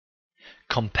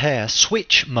compare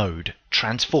switch mode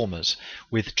transformers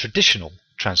with traditional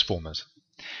transformers,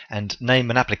 and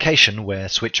name an application where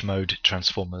switch mode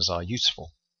transformers are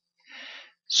useful.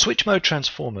 Switch mode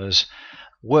transformers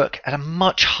work at a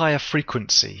much higher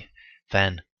frequency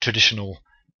than traditional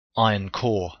iron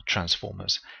core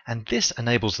transformers, and this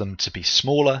enables them to be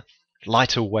smaller,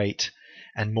 lighter weight,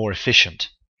 and more efficient.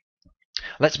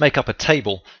 Let's make up a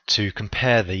table to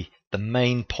compare the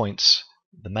main points,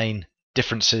 the main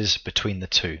differences between the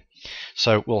two.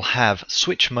 So we'll have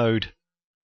switch mode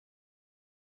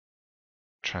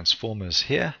transformers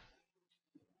here,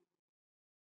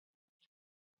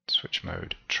 switch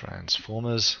mode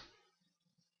transformers,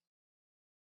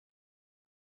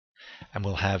 and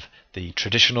we'll have the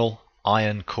traditional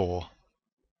iron core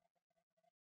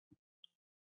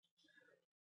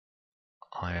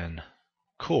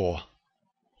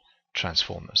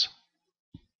transformers.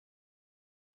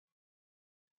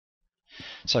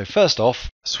 So first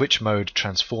off, switch mode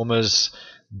transformers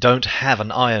don't have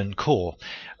an iron core.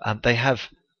 They have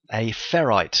a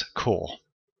ferrite core.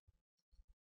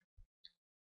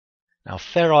 Now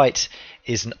ferrite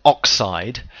is an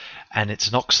oxide, and it's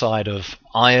an oxide of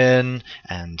iron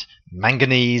and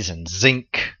manganese and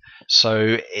zinc,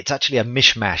 so it's actually a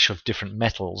mishmash of different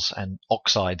metals and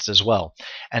oxides as well,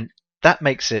 and that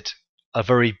makes it a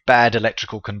very bad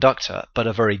electrical conductor but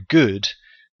a very good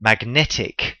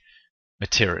magnetic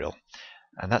material.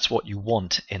 And that's what you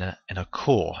want in a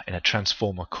core, in a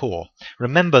transformer core.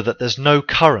 Remember that there's no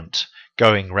current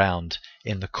going round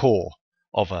in the core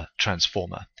of a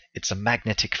transformer. It's a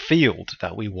magnetic field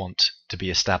that we want to be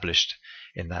established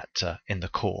in the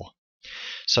core.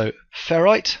 So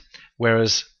ferrite,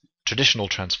 whereas traditional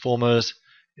transformers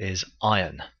is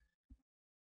iron.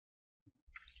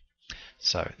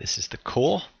 So this is the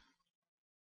core.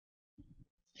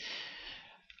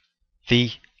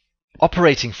 The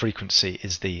operating frequency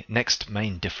is the next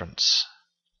main difference.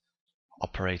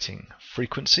 Operating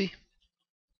frequency.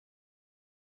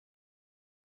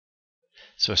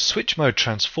 So a switch mode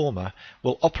transformer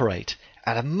will operate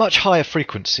at a much higher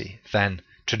frequency than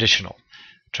traditional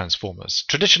transformers.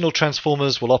 Traditional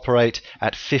transformers will operate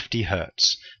at 50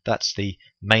 Hz. That's the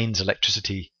mains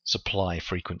electricity supply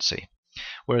frequency.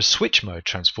 Whereas switch mode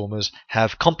transformers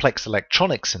have complex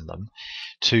electronics in them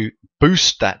to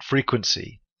boost that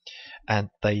frequency, and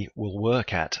they will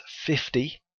work at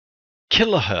 50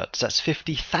 kilohertz. That's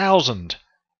 50,000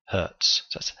 Hertz.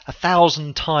 So that's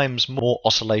 1,000 times more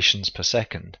oscillations per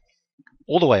second,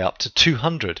 all the way up to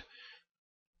 200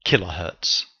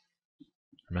 kilohertz.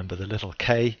 Remember, the little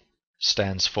k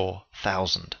stands for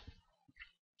 1,000.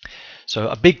 So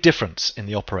a big difference in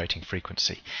the operating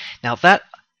frequency. Now that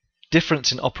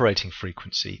difference in operating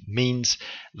frequency means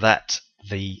that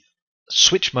the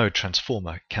switch mode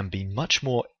transformer can be much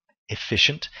more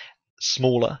efficient,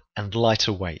 smaller and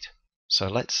lighter weight. So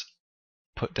let's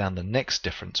put down the next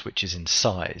difference, which is in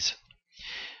size.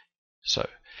 So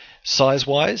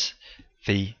size-wise,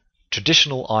 the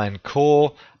traditional iron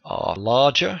core are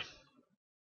larger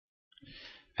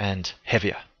and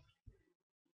heavier.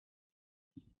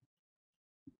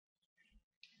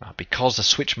 Now, because the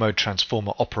switch mode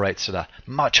transformer operates at a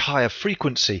much higher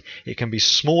frequency, it can be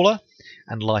smaller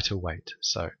and lighter weight.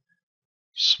 So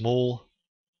small,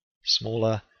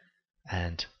 smaller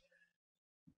and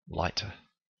lighter.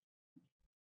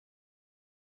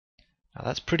 Now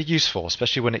that's pretty useful,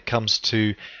 especially when it comes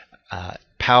to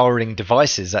powering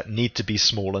devices that need to be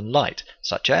small and light,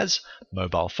 such as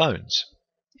mobile phones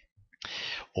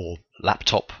or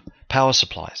laptop power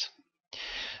supplies.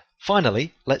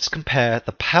 Finally, let's compare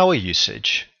the power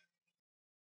usage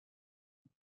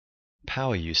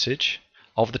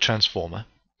of the transformer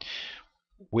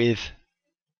with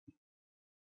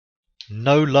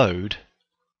no load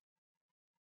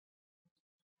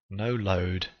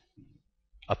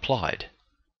applied.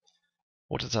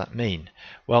 What does that mean?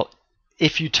 Well,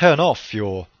 if you turn off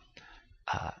your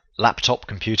laptop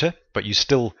computer, but you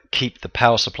still keep the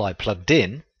power supply plugged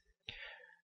in,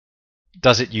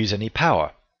 does it use any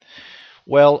power?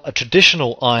 Well, a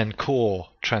traditional iron core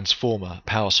transformer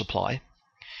power supply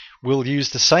will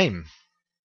use the same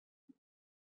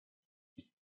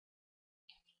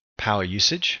power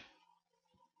usage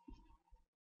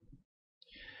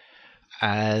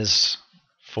as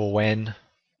for when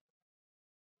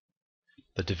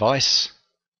the device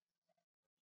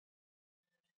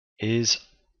is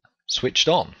switched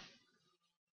on.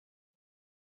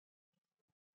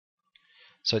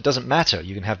 So it doesn't matter,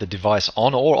 you can have the device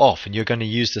on or off and you're going to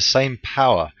use the same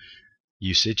power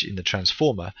usage in the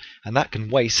transformer, and that can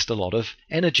waste a lot of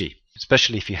energy,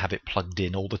 especially if you have it plugged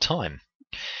in all the time.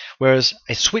 Whereas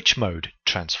a switch mode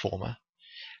transformer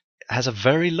has a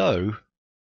very low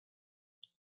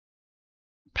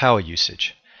power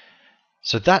usage.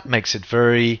 So that makes it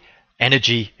very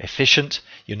energy efficient.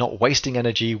 You're not wasting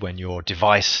energy when your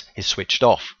device is switched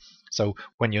off. So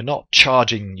when you're not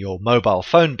charging your mobile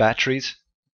phone batteries,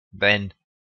 then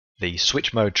the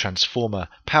switch mode transformer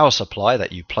power supply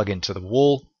that you plug into the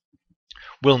wall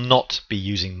will not be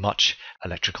using much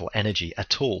electrical energy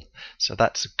at all. So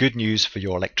that's good news for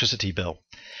your electricity bill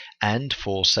and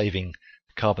for saving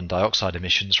carbon dioxide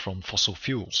emissions from fossil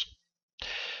fuels.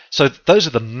 So those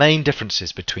are the main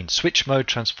differences between switch mode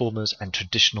transformers and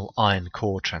traditional iron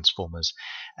core transformers.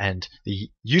 And the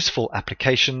useful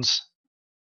applications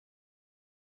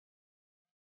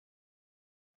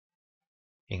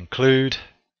include,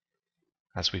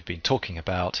 as we've been talking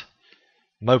about,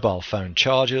 mobile phone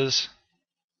chargers,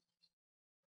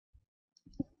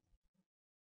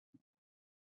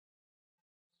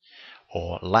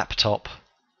 or laptop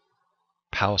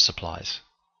power supplies.